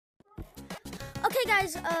Okay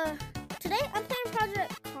guys, today I'm playing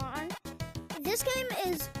Project Con. This game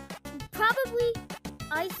is probably,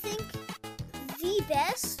 I think, the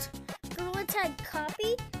best Gorilla Tag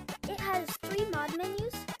copy. It has 3 mod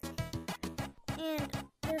menus, and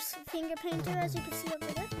there's finger painter as you can see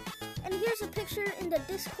over there. And here's a picture in the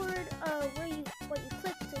Discord what you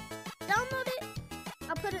click to download it.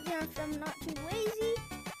 I'll put it there if I'm not too lazy.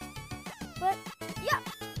 But yeah,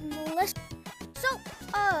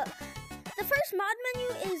 the first mod menu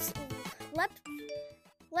is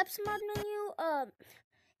Lep's mod menu.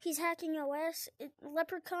 He's hacking OS.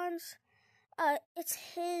 Leprechauns. It's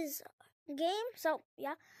his game. So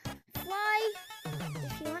yeah, fly.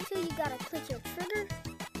 If you want to, you gotta click your trigger.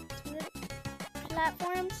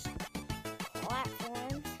 Platforms.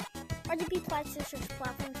 RGB flags to search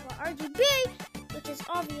platforms for RGB, which is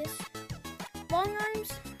obvious. Long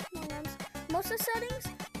arms. Most of the settings.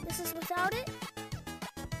 This is without it.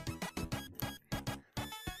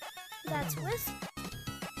 That's with.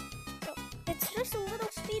 So it's just a little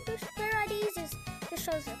speed boost. Player IDs this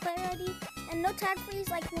shows the player ID, and no tag freeze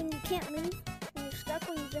like when you can't move, when you're stuck,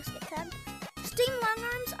 when you just get tagged. Steam long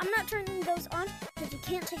arms. I'm not turning those on because you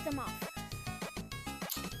can't take them off.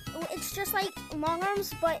 It's just like long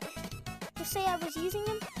arms, but to say I was using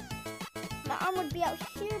them, my arm would be out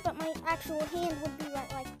here, but my actual hand would be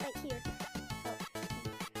right here. So,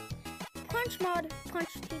 punch mod,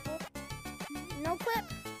 punch people. No clip.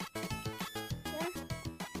 Yeah.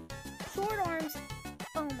 Short arms.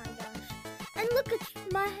 Oh my gosh. And look at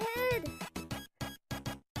my head.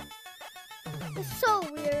 It's so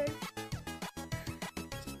weird.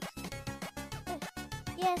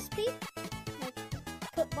 ESP.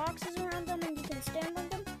 Put boxes around them and you can stand on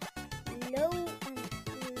them. No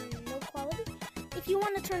quality. If you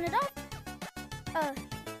want to turn it off,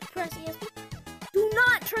 press ESP. Do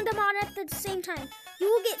not turn them on at the same time. You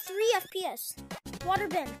will get 3 FPS. Water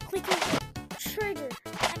bend. Click your trigger.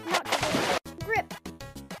 Not the grip.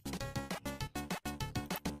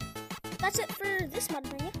 That's it for this mod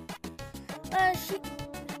menu.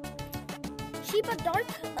 Sheba Dark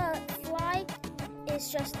fly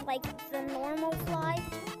is just like the normal fly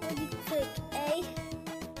where you click A.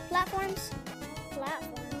 Platforms,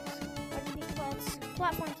 RGB flags,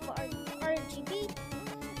 platforms for RGB.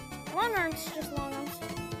 Long arms, just long arms.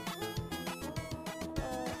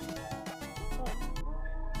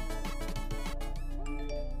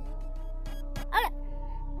 Okay.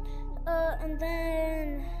 And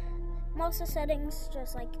then most of the settings,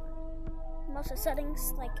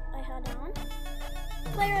 like I had on.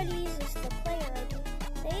 Player IDs is the player ID.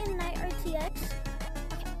 Day and night RTX.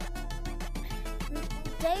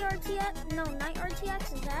 Night RTX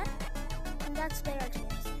is that, and that's day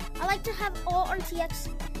RTX. I like to have all RTX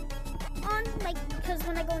on, because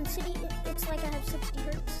when I go in city, it's like I have 60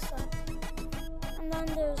 hertz. So. And then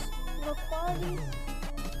there's low quality.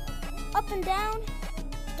 Up and down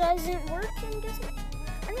doesn't work, I'm guessing.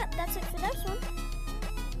 And yeah, that's it for this one.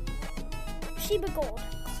 Sheba Gold.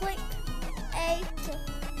 Click A,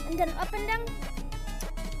 and then up and down.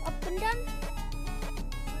 Up and down.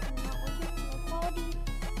 Not working. Low quality.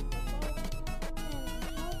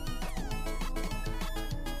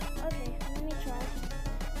 Okay, let me try.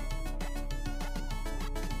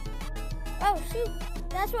 Oh shoot!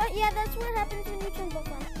 That's what happens when you turn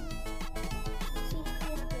both on. See,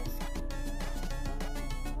 yes.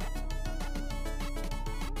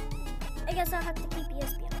 I guess I'll have to keep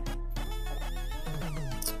ESP on.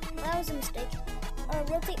 That was a mistake.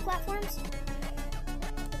 Rotate platforms.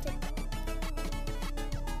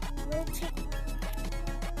 Rotate.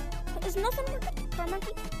 Is nothing working? Car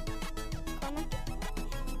monkey.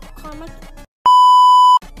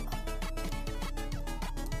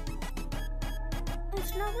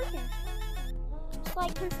 It's not working.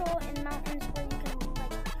 Slide control in mountains where you can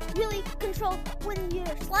really control when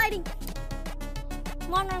you're sliding.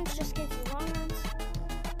 Long arms just gives you long arms.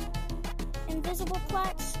 Invisible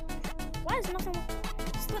plaques. Why is nothing working?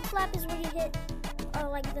 Slip flap is where you hit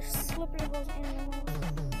the slippery goes in.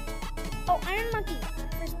 Oh, Iron Monkey.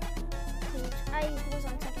 First page. I was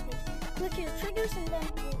on second page. Click your triggers and then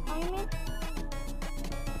Iron Man.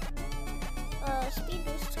 Speed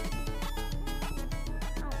boost.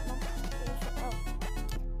 I don't know.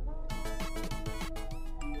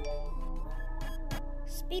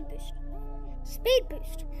 Speed boost. Speed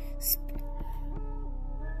boost.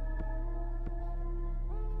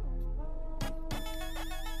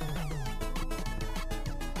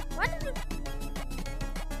 Why did it?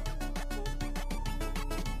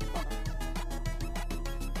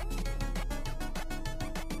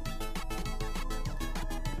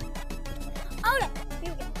 Okay,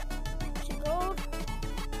 here we go. Gold.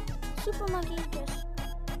 Super Monkey just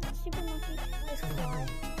fly.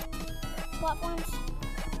 Platforms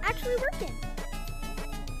actually working.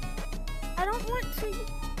 I don't want to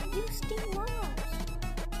use Steam Mars.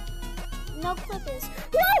 No clip is.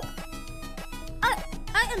 Whoa! I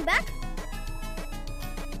am back.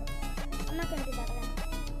 I'm not gonna do that again.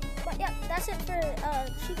 But yeah, that's it for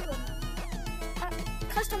Super.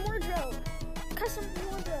 Custom wardrobe.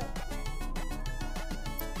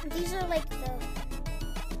 These are like the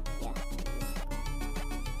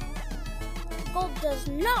gold does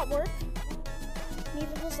not work.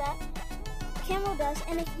 Neither does that. Camo does,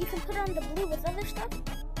 and if you can put it on the blue with other stuff.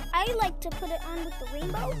 I like to put it on with the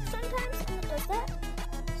rainbow sometimes, and it does that.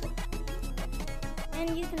 So,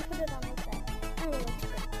 and you can put it on like that. I really like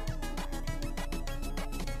it.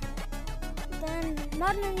 Then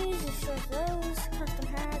modern news is shows those custom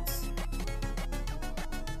hats.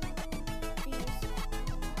 These.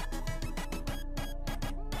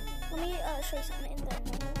 Let me show you something in the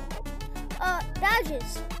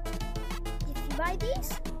badges. If you buy these,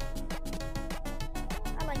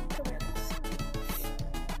 I like to wear this.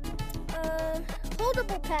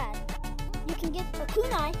 Foldable pad. You can get a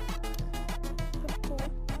kunai. Pretty cool.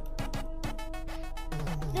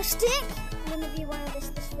 The stick. Many of you wanted this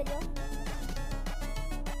video.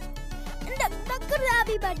 And the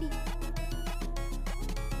Bakrabi buddy.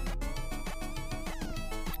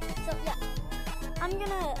 So yeah, I'm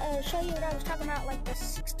gonna show you what I was talking about, like the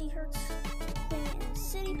 60 hertz thing in the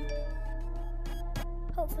city.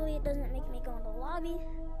 Hopefully it doesn't make me go in the lobby.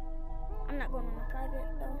 I'm not going on my private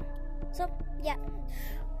though. So yeah.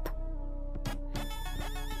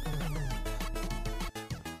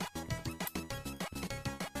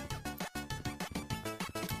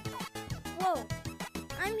 Whoa,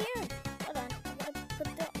 I'm here. Hold on, I gotta put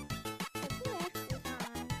the axes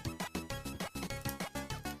on.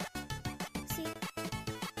 See,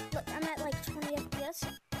 look, I'm at like 20 FPS.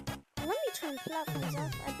 Let me turn platforms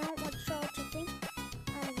off. I don't want y'all to think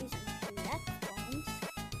I'm using platforms,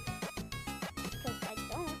 because I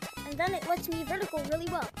don't. And then it lets me vertical really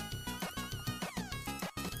well.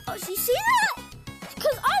 Oh, you see that?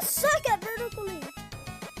 Because I suck at vertically.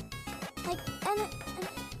 Like,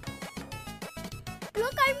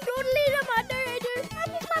 look, I'm totally the moderator.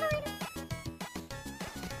 I'm the moderator.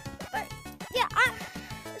 But yeah,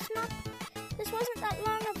 this wasn't that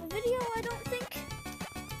long of a video, I don't think.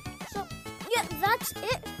 So yeah, that's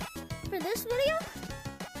it for this video.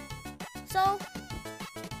 So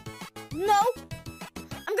no,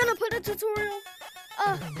 I'm gonna put a tutorial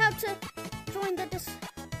how to join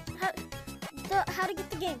how to get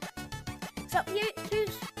the game. So here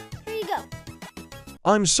you go.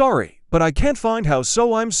 I'm sorry, but I can't find how,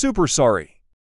 so I'm super sorry.